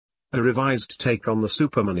A revised take on the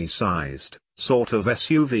supermoney-sized, sort of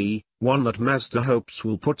SUV, one that Mazda hopes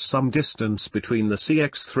will put some distance between the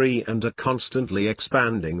CX-3 and a constantly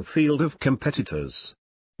expanding field of competitors.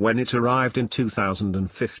 When it arrived in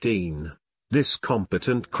 2015, this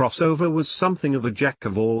competent crossover was something of a jack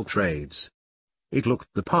of all trades. It looked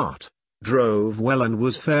the part, drove well and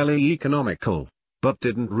was fairly economical, but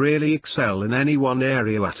didn't really excel in any one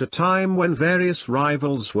area at a time when various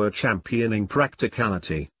rivals were championing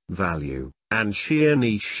practicality, value, and sheer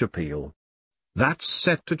niche appeal. That's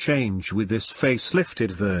set to change with this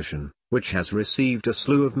facelifted version, which has received a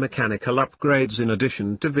slew of mechanical upgrades in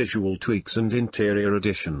addition to visual tweaks and interior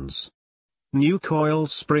additions. New coil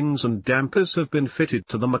springs and dampers have been fitted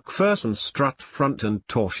to the McPherson strut front and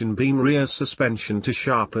torsion beam rear suspension to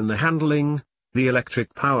sharpen the handling. The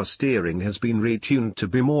electric power steering has been retuned to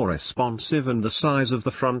be more responsive and the size of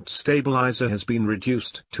the front stabilizer has been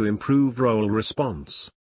reduced to improve roll response.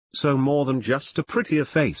 So more than just a prettier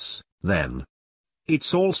face, then.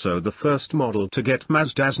 It's also the first model to get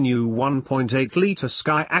Mazda's new 1.8-litre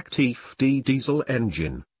Skyactiv-D diesel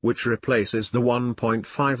engine, which replaces the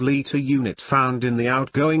 1.5-litre unit found in the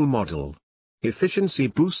outgoing model. Efficiency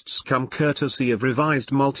boosts come courtesy of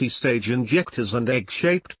revised multi-stage injectors and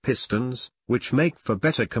egg-shaped pistons, which make for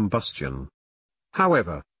better combustion.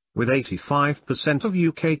 However, with 85% of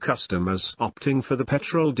UK customers opting for the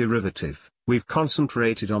petrol derivative, we've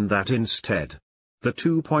concentrated on that instead. The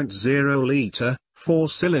 2.0-litre,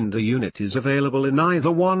 four-cylinder unit is available in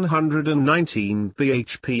either 119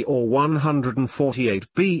 bhp or 148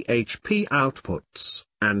 bhp outputs,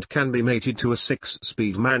 and can be mated to a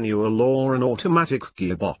 6-speed manual or an automatic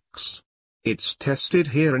gearbox. It's tested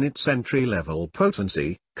here in its entry-level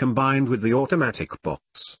potency, combined with the automatic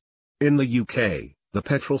box. In the UK, the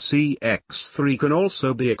petrol CX-3 can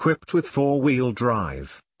also be equipped with four-wheel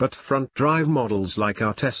drive, but front-drive models like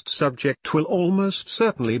our test subject will almost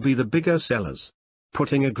certainly be the bigger sellers.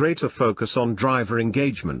 Putting a greater focus on driver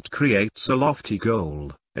engagement creates a lofty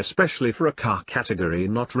goal, especially for a car category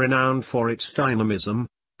not renowned for its dynamism,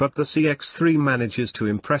 but the CX-3 manages to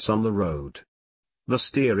impress on the road. The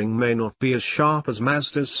steering may not be as sharp as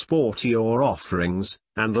Mazda's sportier offerings,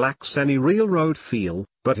 and lacks any real road feel,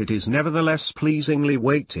 but it is nevertheless pleasingly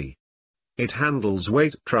weighty. It handles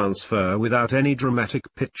weight transfer without any dramatic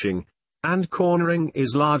pitching, and cornering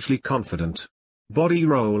is largely confident. Body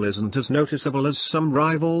roll isn't as noticeable as some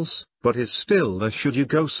rivals, but is still there should you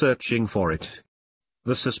go searching for it.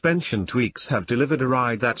 The suspension tweaks have delivered a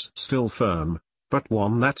ride that's still firm, but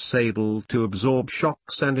one that's able to absorb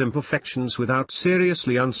shocks and imperfections without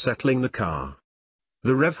seriously unsettling the car.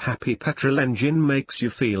 The rev-happy petrol engine makes you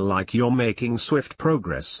feel like you're making swift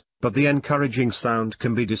progress, but the encouraging sound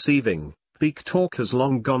can be deceiving. Peak torque has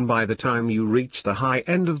long gone by the time you reach the high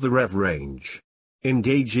end of the rev range.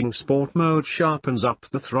 Engaging sport mode sharpens up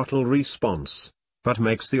the throttle response, but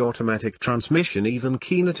makes the automatic transmission even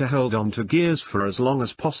keener to hold on to gears for as long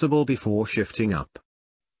as possible before shifting up.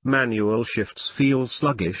 Manual shifts feel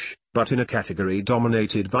sluggish, but in a category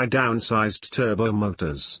dominated by downsized turbo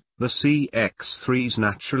motors, the CX-3's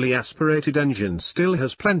naturally aspirated engine still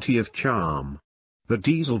has plenty of charm. The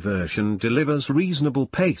diesel version delivers reasonable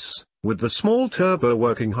pace, with the small turbo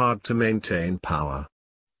working hard to maintain power.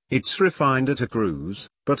 It's refined at a cruise,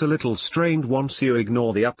 but a little strained once you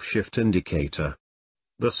ignore the upshift indicator.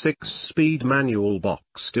 The 6-speed manual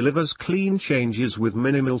box delivers clean changes with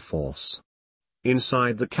minimal force.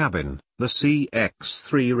 Inside the cabin, the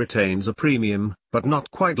CX-3 retains a premium, but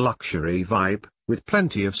not quite luxury vibe, with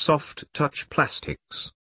plenty of soft touch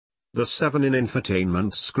plastics. The 7-in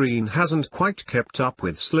infotainment screen hasn't quite kept up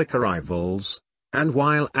with slicker rivals, and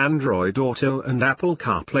while Android Auto and Apple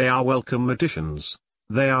CarPlay are welcome additions,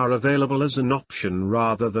 they are available as an option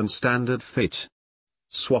rather than standard fit.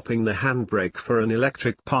 Swapping the handbrake for an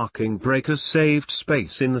electric parking brake has saved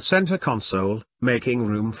space in the center console, making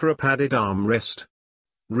room for a padded armrest.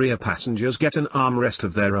 Rear passengers get an armrest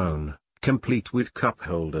of their own, complete with cup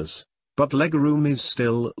holders, but legroom is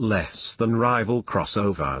still less than rival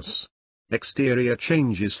crossovers. Exterior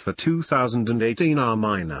changes for 2018 are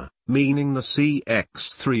minor, meaning the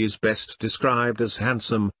CX-3 is best described as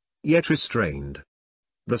handsome, yet restrained.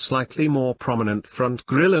 The slightly more prominent front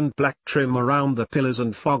grille and black trim around the pillars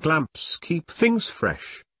and fog lamps keep things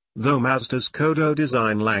fresh, though Mazda's Kodo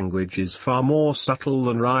design language is far more subtle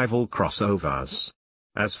than rival crossovers.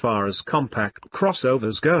 As far as compact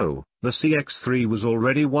crossovers go, the CX-3 was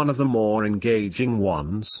already one of the more engaging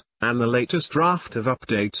ones, and the latest raft of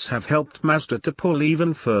updates have helped Mazda to pull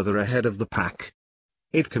even further ahead of the pack.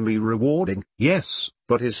 It can be rewarding, yes,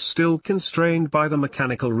 but is still constrained by the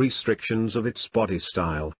mechanical restrictions of its body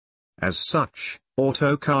style. As such,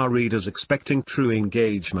 Autocar readers expecting true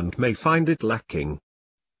engagement may find it lacking.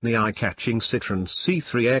 The eye-catching Citroën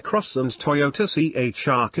C3 Aircross and Toyota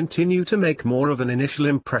CHR continue to make more of an initial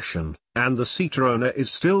impression, and the Citroën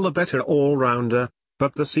is still the better all-rounder,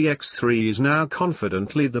 but the CX-3 is now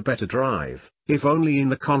confidently the better drive, if only in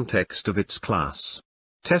the context of its class.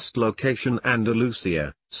 Test location: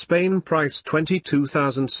 Andalusia, Spain. Price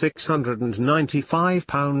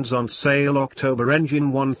 £22,695 on sale October.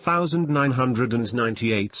 Engine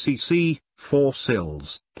 1998cc, 4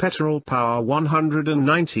 sills, petrol power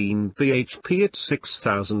 119 bhp at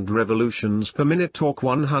 6,000 revolutions per minute. Torque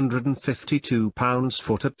 152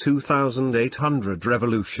 pounds-foot at 2,800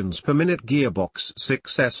 revolutions per minute. Gearbox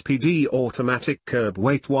 6 SPD automatic. Curb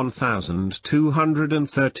weight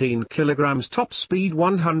 1,213 kilograms. Top speed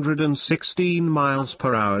 116 miles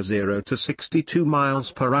per hour. 0 to 62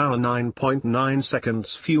 miles per hour 9.9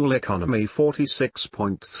 seconds. Fuel economy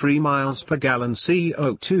 46.3 miles per gallon.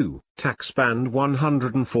 CO2 tax band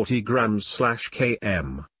 140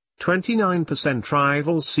 grams/km. 29%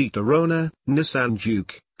 Rival Seat. Arona, Nissan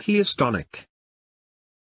Juke, Kia Stonic,